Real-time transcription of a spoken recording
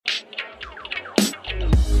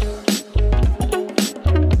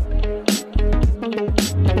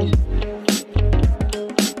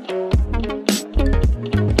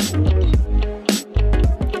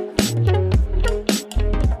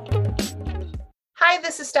Hi,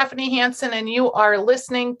 this is Stephanie Hansen, and you are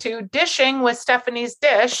listening to Dishing with Stephanie's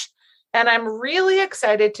Dish. And I'm really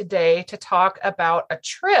excited today to talk about a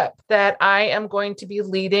trip that I am going to be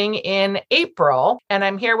leading in April. And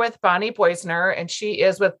I'm here with Bonnie Boisner, and she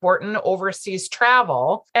is with Borton Overseas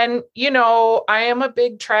Travel. And, you know, I am a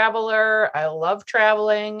big traveler. I love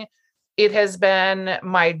traveling. It has been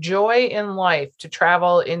my joy in life to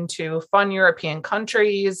travel into fun European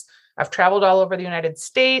countries. I've traveled all over the United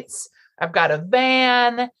States. I've got a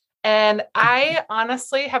van, and I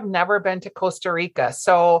honestly have never been to Costa Rica.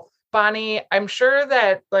 So, Bonnie, I'm sure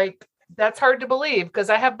that that's hard to believe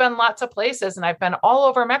because I have been lots of places and I've been all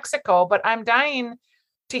over Mexico, but I'm dying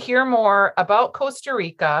to hear more about Costa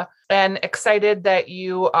Rica and excited that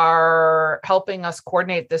you are helping us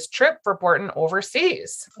coordinate this trip for Borton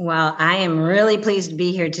Overseas. Well, I am really pleased to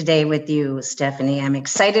be here today with you, Stephanie. I'm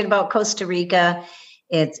excited about Costa Rica.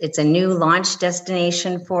 It's a new launch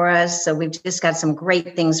destination for us. So we've just got some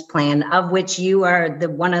great things planned, of which you are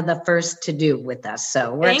one of the first to do with us.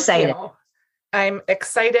 So we're excited. You. I'm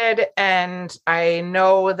excited, and I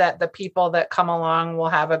know that the people that come along will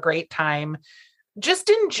have a great time. Just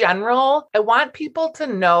in general, I want people to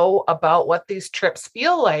know about what these trips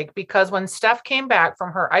feel like, because when Steph came back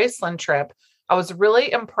from her Iceland trip, I was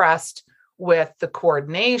really impressed with the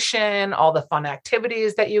coordination, all the fun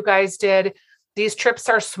activities that you guys did. These trips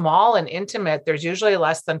are small and intimate. There's usually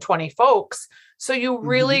less than 20 folks. So you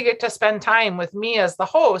really get to spend time with me as the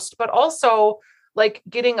host, but also like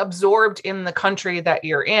getting absorbed in the country that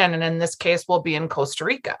you're in. And in this case, we'll be in Costa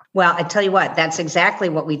Rica. Well, I tell you what, that's exactly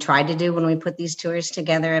what we try to do when we put these tours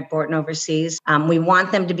together at Borton Overseas. We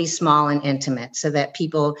want them to be small and intimate so that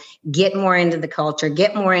people get more into the culture,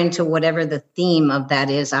 get more into whatever the theme of that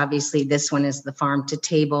is. Obviously, this one is the farm to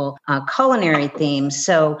table culinary theme.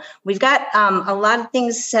 So we've got a lot of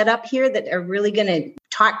things set up here that are really going to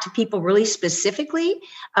talk to people really specifically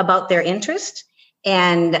about their interest.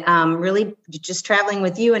 And really just traveling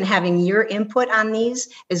with you and having your input on these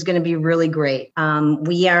is going to be really great.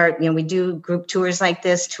 We do group tours like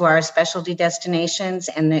this to our specialty destinations,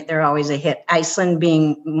 and they're always a hit. Iceland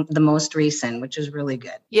being the most recent, which is really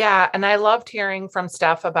good. Yeah. And I loved hearing from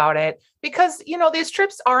Steph about it because, you know, these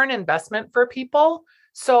trips are an investment for people.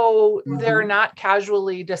 So they're not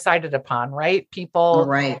casually decided upon, right?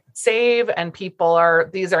 People save, and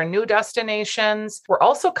these are new destinations. We're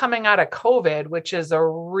also coming out of COVID, which is a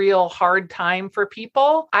real hard time for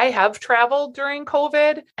people. I have traveled during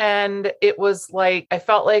COVID, and it was like, I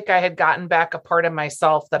felt like I had gotten back a part of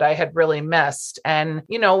myself that I had really missed. And,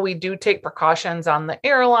 you know, we do take precautions on the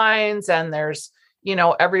airlines, and there's, you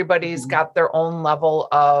know, everybody's got their own level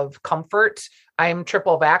of comfort. I'm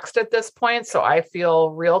triple vaxxed at this point, so I feel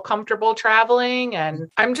real comfortable traveling, and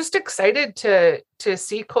I'm just excited to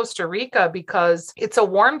see Costa Rica because it's a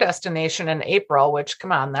warm destination in April, which,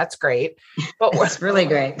 come on, that's great. But it's really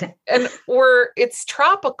great. And it's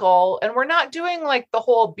tropical, and we're not doing like the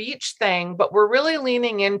whole beach thing, but we're really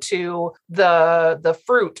leaning into the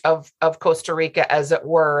fruit of Costa Rica, as it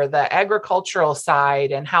were, the agricultural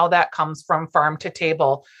side and how that comes from farm to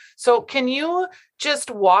table. So can you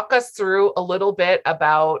just walk us through a little bit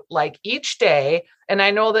about like each day? And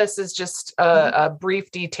I know this is just a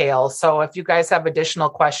brief detail. So if you guys have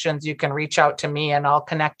additional questions, you can reach out to me and I'll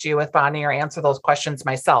connect you with Bonnie or answer those questions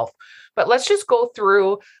myself. But let's just go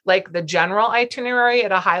through like the general itinerary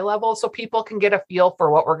at a high level so people can get a feel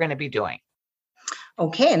for what we're going to be doing.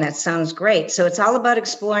 Okay, and that sounds great. So it's all about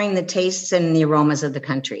exploring the tastes and the aromas of the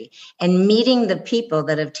country and meeting the people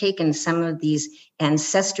that have taken some of these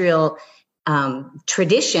ancestral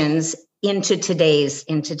traditions into today's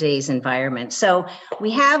environment. So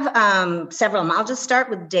we have several. I'll just start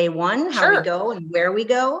with day one, how we go and where we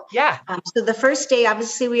go. Yeah. So the first day,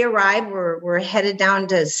 obviously, we arrive. We're headed down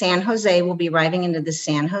to San Jose. We'll be arriving into the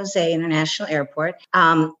San Jose International Airport,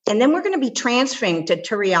 and then we're going to be transferring to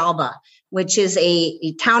Turrialba, which is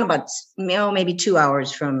a town about maybe 2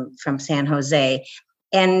 hours from San Jose.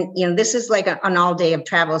 And, you know, this is like an all day of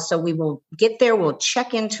travel. So we will get there, we'll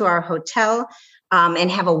check into our hotel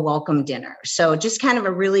and have a welcome dinner. So just kind of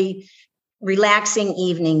a really relaxing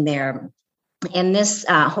evening there. And this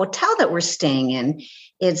hotel that we're staying in,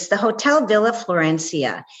 it's the Hotel Villa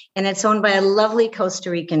Florencia, and it's owned by a lovely Costa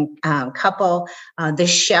Rican couple. The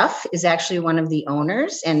chef is actually one of the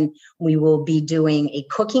owners, and we will be doing a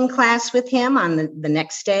cooking class with him on the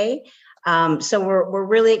next day. So we're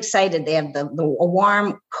really excited. They have the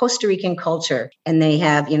warm Costa Rican culture, and they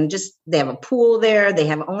have, they have a pool there. They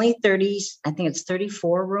have only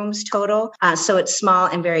 34 rooms total. So it's small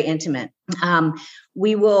and very intimate.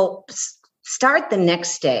 We will start the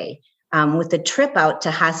next day with a trip out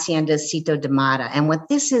to Hacienda Cito de Mata. And what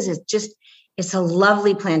this is just, It's a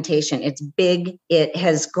lovely plantation. It's big. It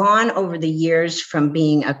has gone over the years from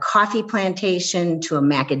being a coffee plantation to a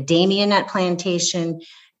macadamia nut plantation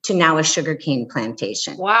to now a sugarcane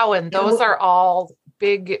plantation. Wow. And those are all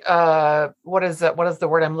big, what is it? What is the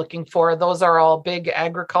word I'm looking for? Those are all big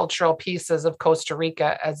agricultural pieces of Costa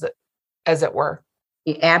Rica, as it were.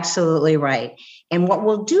 You're absolutely right. And what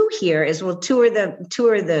we'll do here is we'll tour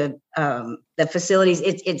the facilities.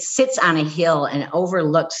 It sits on a hill and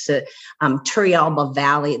overlooks the Turrialba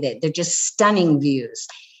Valley. They're just stunning views.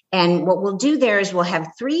 And what we'll do there is we'll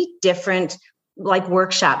have 3 different like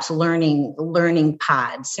workshops, learning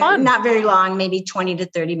pods. Fun. Not very long, maybe 20 to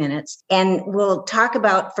 30 minutes. And we'll talk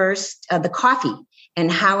about first the coffee and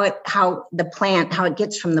how it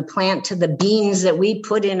gets from the plant to the beans that we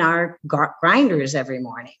put in our grinders every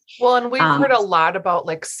morning. Well, and we've heard a lot about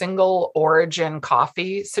like single origin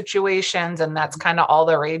coffee situations, and that's kind of all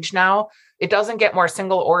the rage now. It doesn't get more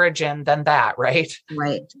single origin than that, right?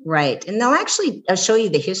 Right. And they'll actually show you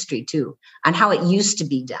the history too on how it used to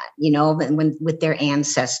be done, when with their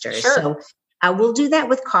ancestors. Sure. So we'll do that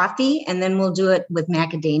with coffee, and then we'll do it with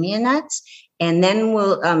macadamia nuts. And then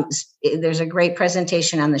there's a great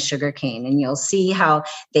presentation on the sugarcane, and you'll see how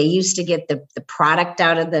they used to get the product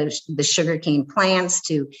out of the sugarcane plants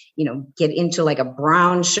to, get into like a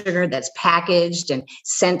brown sugar that's packaged and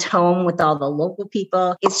sent home with all the local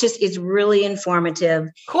people. It's really informative.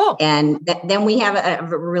 Cool. And then we have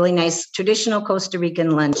a really nice traditional Costa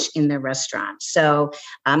Rican lunch in the restaurant. So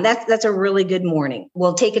that's a really good morning.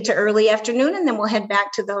 We'll take it to early afternoon, and then we'll head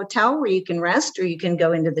back to the hotel where you can rest, or you can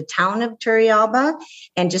go into the town of Turrialba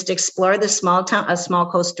and just explore the small town, a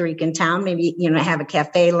small Costa Rican town. Maybe, have a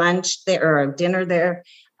cafe lunch there or a dinner there.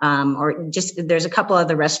 Or just there's a couple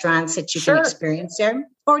other restaurants that you Sure. can experience there,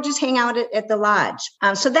 or just hang out at the lodge.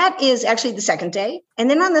 So that is actually the second day. And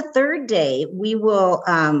then on the third day, we will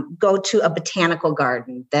go to a botanical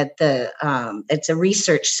garden it's a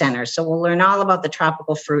research center. So we'll learn all about the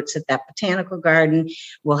tropical fruits at that botanical garden.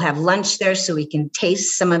 We'll have lunch there so we can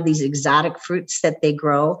taste some of these exotic fruits that they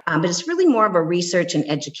grow. But it's really more of a research and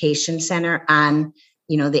education center on,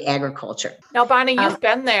 the agriculture. Now, Bonnie, you've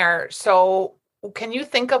been there. So can you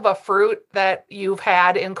think of a fruit that you've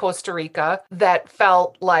had in Costa Rica that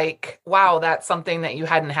felt like, wow, that's something that you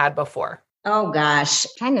hadn't had before? Oh gosh,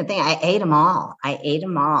 trying to think. I ate them all.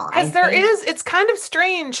 Because it's kind of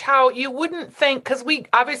strange how you wouldn't think, because we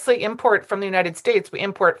obviously import from the United States, we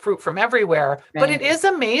import fruit from everywhere, Right. But it is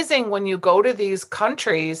amazing when you go to these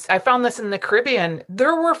countries. I found this in the Caribbean.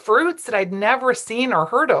 There were fruits that I'd never seen or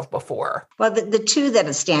heard of before. Well, the 2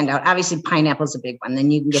 that stand out, obviously pineapple is a big one. Then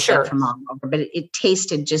you can get Sure. that from all over, but it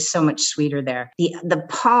tasted just so much sweeter there. The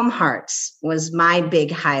palm hearts was my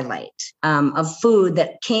big highlight of food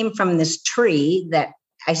that came from this tree that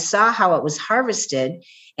I saw how it was harvested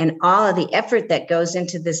and all of the effort that goes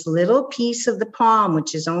into this little piece of the palm,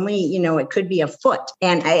 which is only, it could be a foot.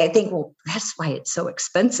 And I think, well, that's why it's so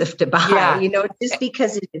expensive to buy, Yeah. just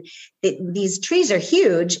because these trees are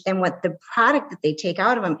huge, and what the product that they take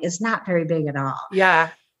out of them is not very big at all.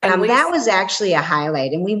 Yeah. And That was actually a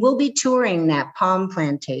highlight. And we will be touring that palm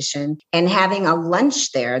plantation and having a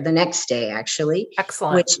lunch there the next day, actually.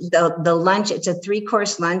 Excellent. Which the lunch, it's a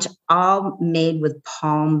 3-course lunch, all made with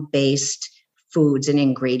palm-based foods and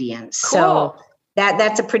ingredients. Cool. So that's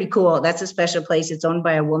that's a special place. It's owned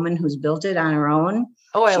by a woman who's built it on her own.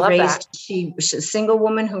 Oh, I love that. She's a single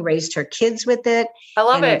woman who raised her kids with it. I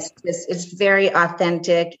love it. It's very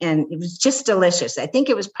authentic, and it was just delicious. I think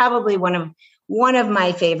it was probably one of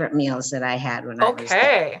my favorite meals that I had when I was there.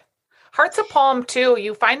 Okay. Hearts of palm too.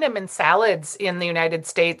 You find them in salads in the United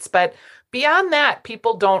States, but beyond that,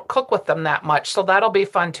 people don't cook with them that much. So that'll be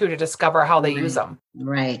fun too to discover how they use them.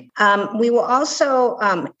 Right. We will also,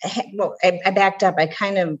 I backed up. I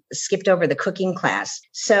kind of skipped over the cooking class.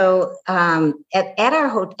 So at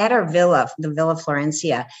our villa, the Villa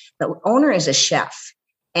Florencia, the owner is a chef.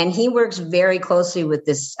 And he works very closely with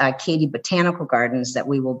this Katy Botanical Gardens that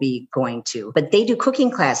we will be going to. But they do cooking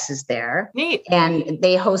classes there. Neat. And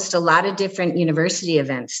they host a lot of different university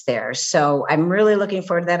events there. So I'm really looking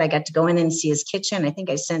forward to that. I got to go in and see his kitchen. I think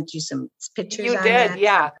I sent you some pictures. You on did, that.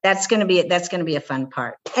 yeah. That's going to be a fun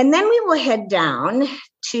part. And then we will head down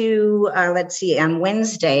to, let's see, on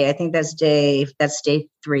Wednesday, I think that's day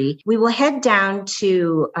 3, we will head down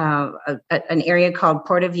to an area called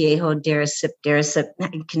Puerto Viejo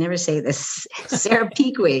I can never say this,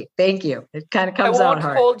 Sarapiqui. Thank you. It kind of comes out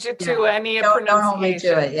hard. I won't hold you to any pronunciation. Don't hold me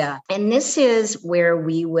to it, yeah. And this is where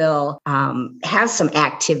we will have some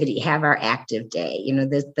activity, have our active day.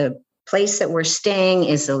 The place that we're staying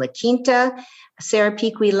is the La Quinta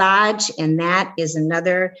Sarapiqui Lodge, and that is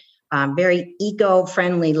another very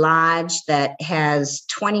eco-friendly lodge that has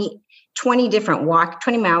 20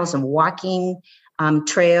 miles of walking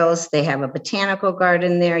trails. They have a botanical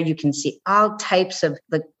garden there. You can see all types of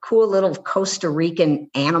the cool little Costa Rican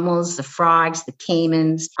animals, the frogs, the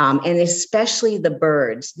caimans, and especially the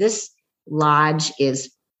birds. This lodge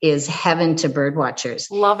is heaven to bird watchers.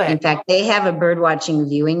 Love it. In fact, they have a bird watching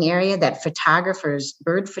viewing area that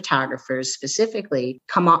bird photographers specifically,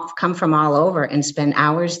 come from all over and spend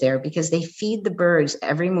hours there because they feed the birds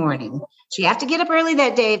every morning. So you have to get up early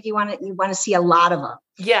that day if you want to see a lot of them.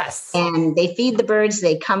 Yes. And they feed the birds.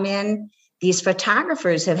 They come in. These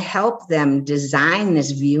photographers have helped them design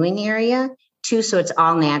this viewing area too, so it's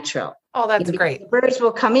all natural. Oh, that's great. The birds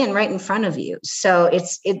will come in right in front of you. So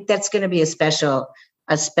that's going to be a special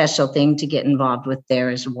thing to get involved with there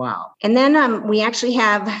as well. And then we actually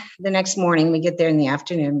have the next morning, we get there in the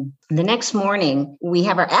afternoon. The next morning, we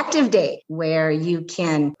have our active day where you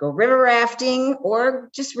can go river rafting or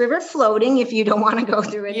just river floating if you don't want to go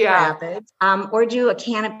through any rapids, or do a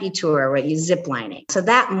canopy tour where you zip lining. So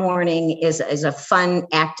that morning is a fun,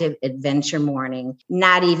 active adventure morning,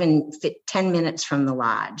 not even 10 minutes from the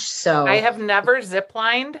lodge. So I have never zip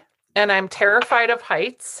lined. And I'm terrified of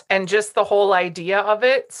heights and just the whole idea of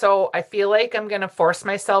it. So I feel like I'm going to force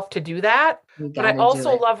myself to do that. But I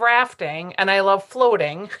also love rafting and I love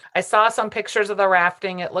floating. I saw some pictures of the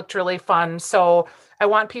rafting. It looked really fun. So I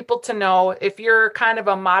want people to know if you're kind of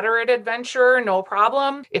a moderate adventurer, no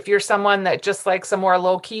problem. If you're someone that just likes a more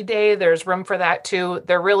low-key day, there's room for that too.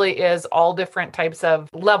 There really is all different types of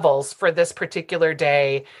levels for this particular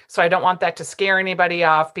day. So I don't want that to scare anybody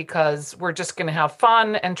off because we're just going to have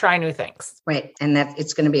fun and try new things. Right. And that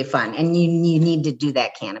it's going to be fun. And you need to do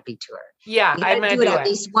that canopy tour. Yeah, I'm going to do it at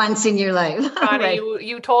least once in your life. Connie, right.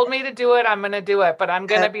 you told me to do it. I'm going to do it, but I'm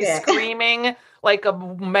going to be screaming like a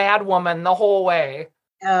mad woman the whole way.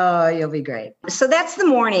 Oh, you'll be great. So that's the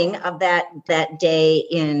morning of that day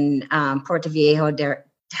in Puerto Viejo.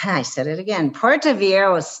 I said it again. Puerto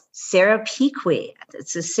Viejo Sarapiqui.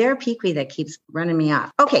 It's the Sarapiqui that keeps running me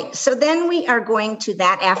off. Okay, so then we are going to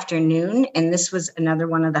that afternoon, and this was another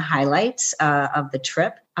one of the highlights of the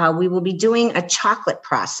trip. We will be doing a chocolate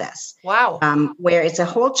process. Wow. Where it's a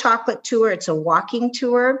whole chocolate tour. It's a walking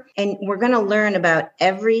tour, and we're going to learn about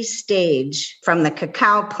every stage from the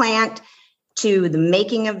cacao plant to the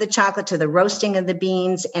making of the chocolate, to the roasting of the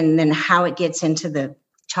beans, and then how it gets into the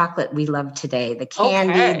chocolate we love today, the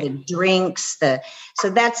candy, the drinks, so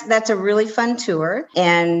that's a really fun tour.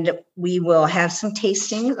 And we will have some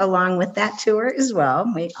tasting along with that tour as well.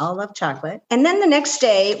 We all love chocolate. And then the next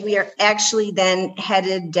day, we are actually then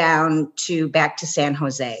headed back to San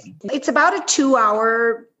Jose. It's about a 2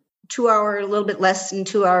 hour, a little bit less than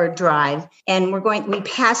 2 hour drive. And we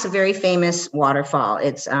pass a very famous waterfall.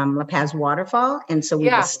 It's La Paz Waterfall. And so we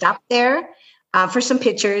will stop there for some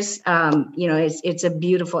pictures. It's a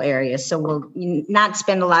beautiful area. So we'll not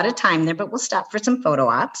spend a lot of time there, but we'll stop for some photo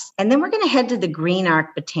ops. And then we're going to head to the Green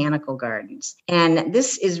Arc Botanical Gardens. And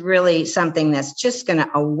this is really something that's just going to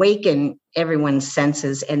awaken everyone's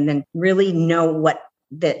senses and then really know what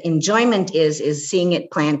the enjoyment is seeing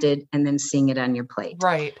it planted and then seeing it on your plate.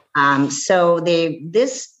 Right. So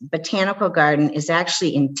this botanical garden is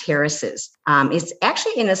actually in terraces. It's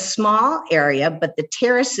actually in a small area, but the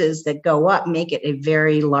terraces that go up make it a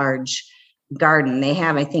very large garden. They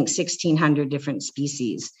have, I think, 1,600 different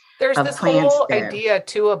species. There's this whole idea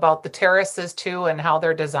too about the terraces too and how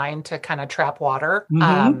they're designed to kind of trap water.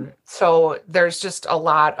 Mm-hmm. So there's just a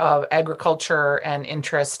lot of agriculture and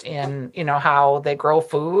interest in, how they grow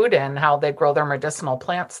food and how they grow their medicinal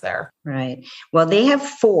plants there. Right. Well, they have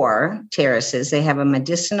 4 terraces. They have a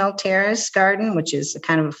medicinal terrace garden, which is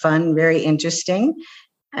kind of fun, very interesting.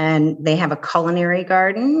 And they have a culinary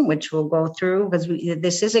garden, which we'll go through because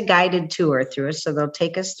this is a guided tour through us. So they'll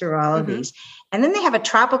take us through all of these. And then they have a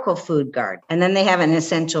tropical food garden. And then they have an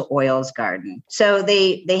essential oils garden. So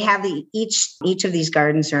they have each of these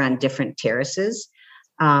gardens are on different terraces.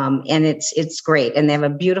 And it's great. And they have a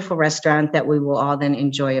beautiful restaurant that we will all then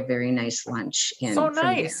enjoy a very nice lunch in. So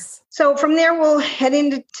nice. So from there, we'll head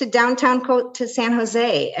into downtown to San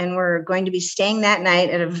Jose, and we're going to be staying that night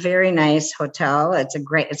at a very nice hotel.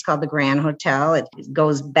 It's called the Grand Hotel. It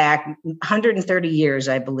goes back 130 years,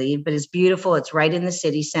 I believe, but it's beautiful. It's right in the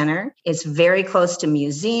city center. It's very close to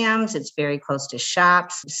museums. It's very close to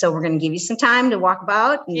shops. So we're going to give you some time to walk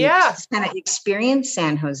about and just kind of experience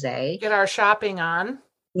San Jose. Get our shopping on.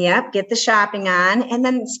 Yep, get the shopping on. And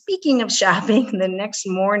then speaking of shopping, the next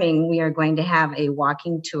morning we are going to have a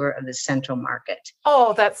walking tour of the Central Market.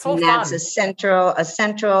 Oh, that's so fun. That's a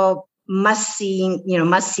central must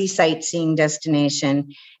see sightseeing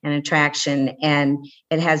destination and attraction. And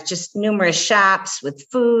it has just numerous shops with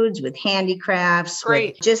foods, with handicrafts,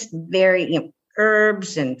 Great. with just very,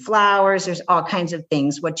 herbs and flowers. There's all kinds of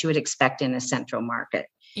things, what you would expect in a central market.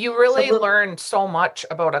 You really learn so much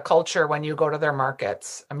about a culture when you go to their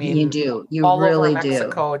markets. I mean, you do. You all really over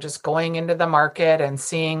Mexico, just going into the market and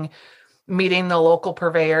meeting the local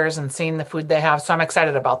purveyors and seeing the food they have. So I'm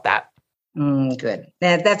excited about that. Good.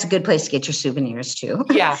 That's a good place to get your souvenirs too.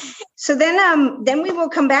 Yeah. So then we will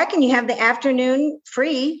come back and you have the afternoon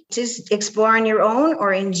free. Just explore on your own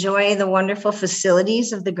or enjoy the wonderful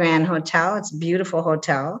facilities of the Grand Hotel. It's a beautiful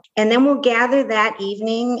hotel. And then we'll gather that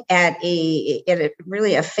evening at a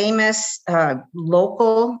really famous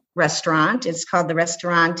local restaurant. It's called the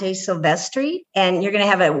Ristorante Silvestri. And you're going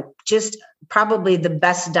to have probably the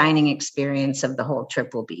best dining experience of the whole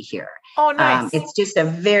trip will be here. Oh, nice. It's just a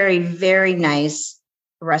very, very nice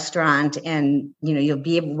restaurant, and we'll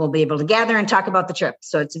be able to gather and talk about the trip.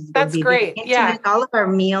 So that's great. Yeah, all of our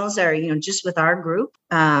meals are just with our group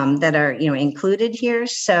that are included here.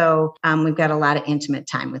 So we've got a lot of intimate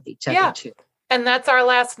time with each other too. And that's our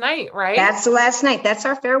last night, right? That's the last night. That's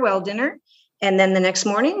our farewell dinner. And then the next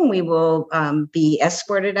morning we will be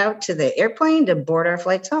escorted out to the airplane to board our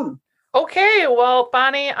flights home. Okay, well,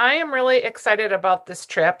 Bonnie, I am really excited about this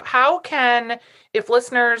trip. If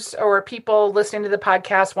listeners or people listening to the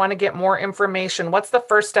podcast want to get more information, what's the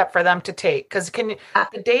first step for them to take? Because the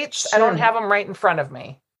dates, sure. I don't have them right in front of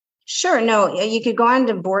me. Sure. No, you could go on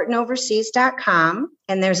to BortonOverseas.com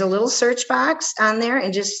and there's a little search box on there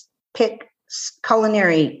and just pick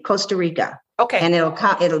culinary Costa Rica. Okay. And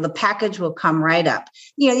the package will come right up.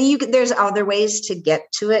 There's other ways to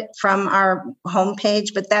get to it from our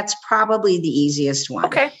homepage, but that's probably the easiest one.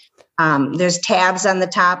 Okay. There's tabs on the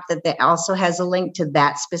top that also has a link to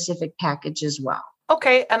that specific package as well.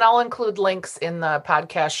 Okay. And I'll include links in the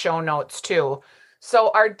podcast show notes too.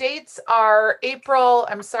 So our dates are April.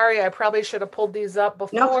 I'm sorry, I probably should have pulled these up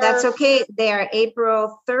before. No, that's okay. They are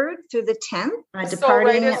April 3rd through the 10th. So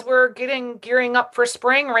right as we're gearing up for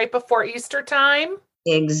spring, right before Easter time.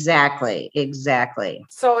 Exactly.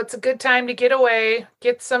 So it's a good time to get away,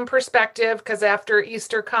 get some perspective, because after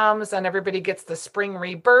Easter comes and everybody gets the spring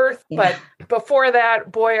rebirth. Yeah. But before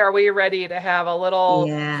that, boy, are we ready to have a little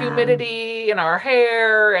humidity in our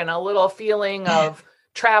hair and a little feeling of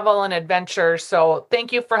travel and adventure. So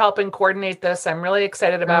thank you for helping coordinate this. I'm really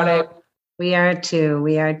excited about it. We are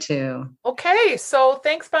too. Okay. So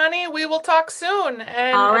thanks, Bonnie. We will talk soon.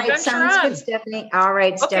 And all right. Sounds good, Stephanie. All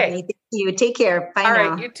right, Stephanie. Thank you. Take care. Bye now. All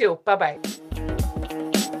right. You too. Bye-bye.